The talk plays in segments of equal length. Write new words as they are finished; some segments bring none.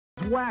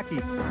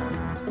wacky,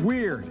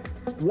 weird,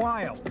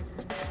 wild,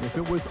 if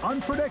it was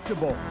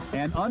unpredictable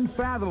and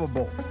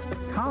unfathomable,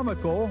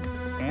 comical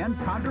and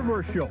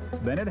controversial,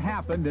 then it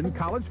happened in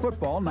college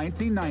football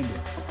 1990.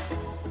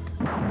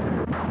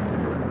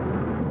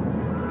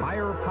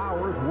 Higher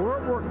powers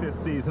were at work this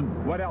season.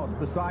 What else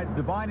besides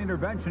divine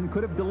intervention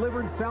could have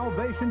delivered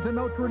salvation to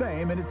Notre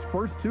Dame in its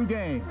first 2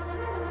 games?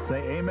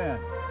 Say amen.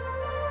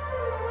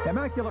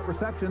 Immaculate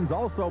receptions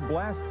also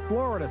blessed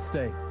Florida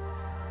State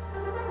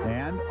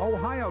and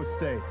Ohio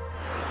State.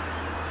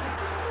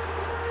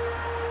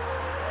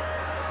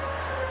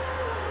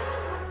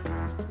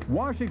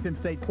 Washington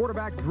State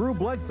quarterback Drew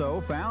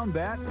Bledsoe found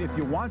that if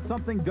you want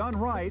something done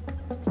right,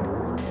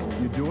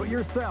 you do it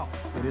yourself.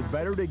 It is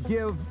better to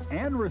give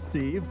and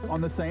receive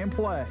on the same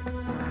play.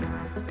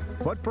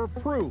 But for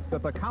proof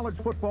that the college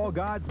football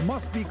gods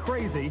must be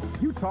crazy,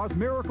 Utah's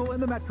miracle in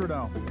the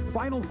Metrodome.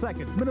 Final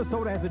seconds,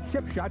 Minnesota has a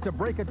chip shot to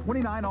break a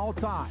 29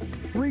 all-tie.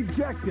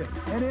 Rejected,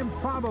 an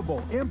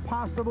improbable,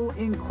 impossible,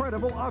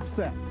 incredible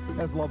upset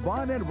as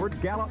LaVon Edwards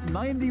galloped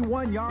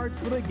 91 yards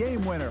for the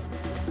game winner.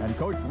 And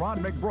Coach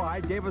Ron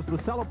McBride gave us the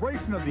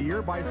celebration of the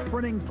year by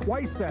sprinting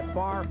twice that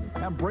far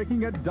and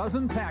breaking a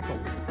dozen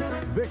tackles.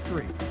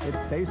 Victory. It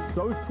tastes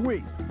so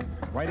sweet.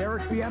 Right,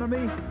 Eric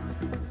Bieniemy?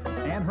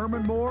 And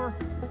Herman Moore?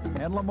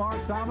 And Lamar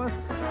Thomas?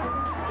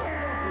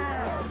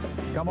 Yeah!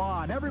 Come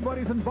on,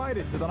 everybody's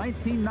invited to the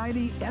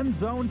 1990 End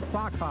Zone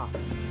Sock Hop.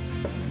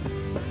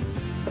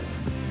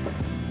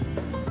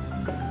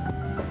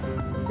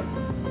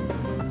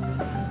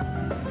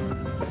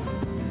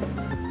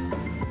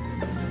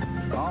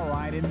 All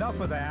right, enough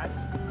of that.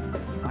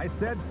 I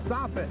said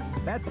stop it.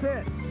 That's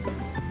it.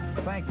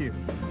 Thank you.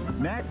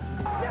 Next.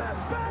 Yes,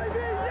 baby!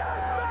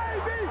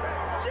 Yes, baby!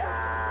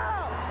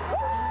 Yeah!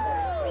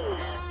 Woo!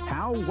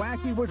 How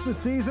wacky was the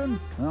season?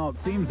 Well, it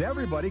seems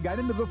everybody got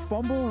into the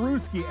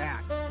Fumble-Rooski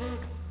act.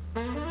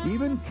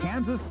 Even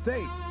Kansas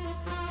State.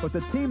 But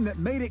the team that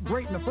made it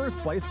great in the first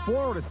place,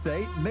 Florida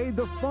State, made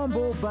the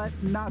fumble, but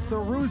not the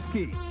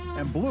Rooski,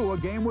 and blew a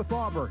game with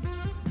Auburn.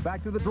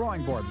 Back to the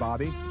drawing board,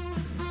 Bobby.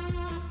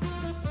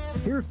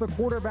 Here's the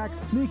quarterback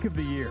sneak of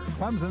the year,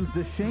 Clemson's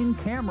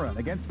Deshane Cameron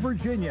against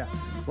Virginia.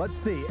 Let's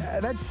see,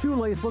 that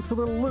shoelace looks a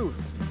little loose.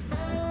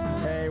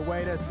 Hey,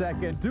 wait a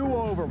second,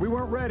 do-over, we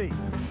weren't ready.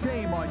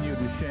 Shame on you,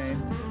 Deshane.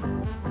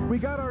 We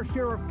got our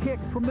share of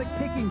kicks from the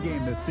kicking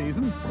game this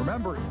season.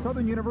 Remember,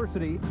 Southern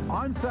University,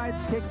 onside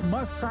kicks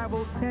must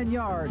travel 10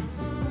 yards,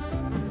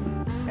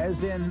 as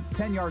in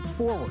 10 yards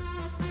forward.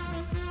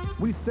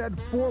 We said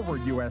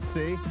forward,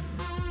 USC.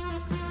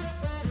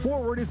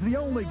 Forward is the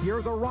only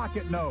gear the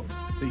Rocket knows.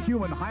 The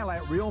human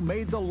highlight reel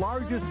made the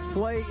largest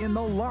play in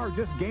the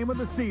largest game of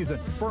the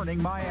season,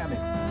 burning Miami.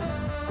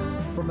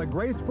 From the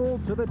graceful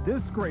to the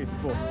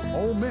disgraceful,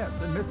 Ole Miss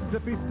and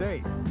Mississippi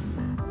State.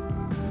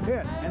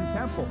 Pitt and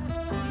Temple.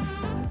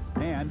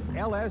 And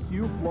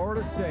LSU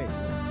Florida State.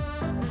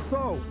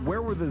 So,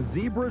 where were the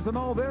zebras in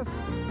all this?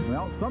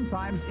 Well,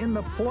 sometimes in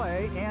the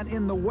play and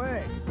in the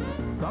way.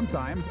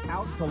 Sometimes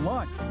out to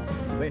lunch.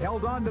 They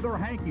held on to their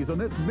hankies on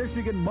this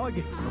Michigan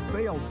mugging, a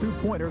failed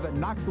 2-pointer that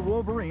knocked the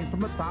Wolverines from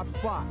the top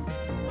spot.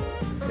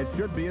 It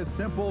should be as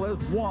simple as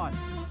 1,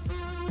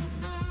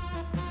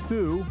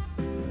 2,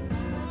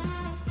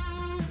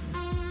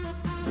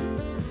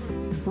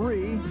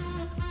 3,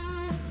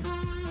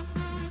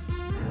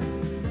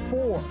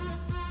 4.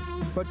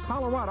 But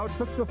Colorado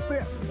took the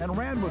 5th and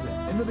ran with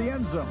it into the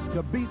end zone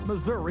to beat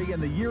Missouri in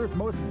the year's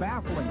most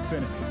baffling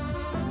finish.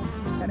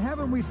 And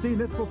haven't we seen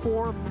this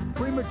before?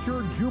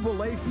 Premature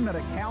jubilation at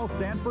a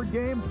Cal-Stanford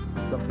game?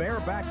 The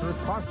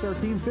Bearbackers cost their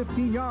team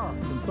 15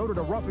 yards, and so did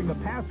a roughing the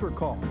passer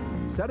call,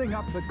 setting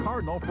up the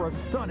Cardinal for a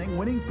stunning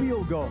winning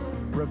field goal.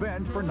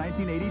 Revenge for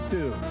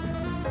 1982.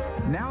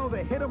 Now the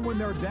hit them when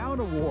they're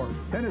down award.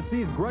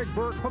 Tennessee's Greg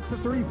Burke hooks a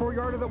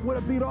 34-yarder that would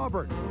have beat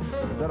Auburn.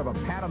 Instead of a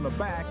pat on the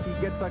back, he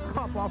gets a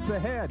cup off the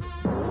head.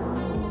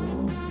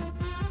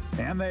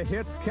 And the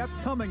hits kept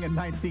coming in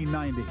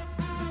 1990.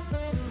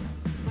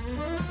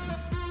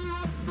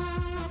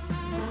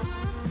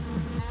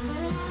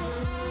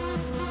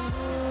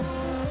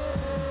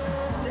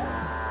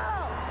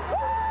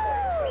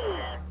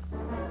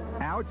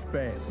 Ouch,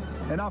 babe.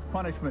 Enough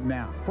punishment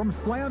now. From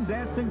slam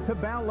dancing to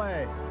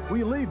ballet,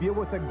 we leave you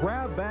with a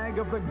grab bag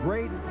of the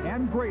great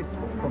and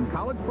graceful from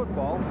college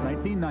football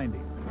 1990.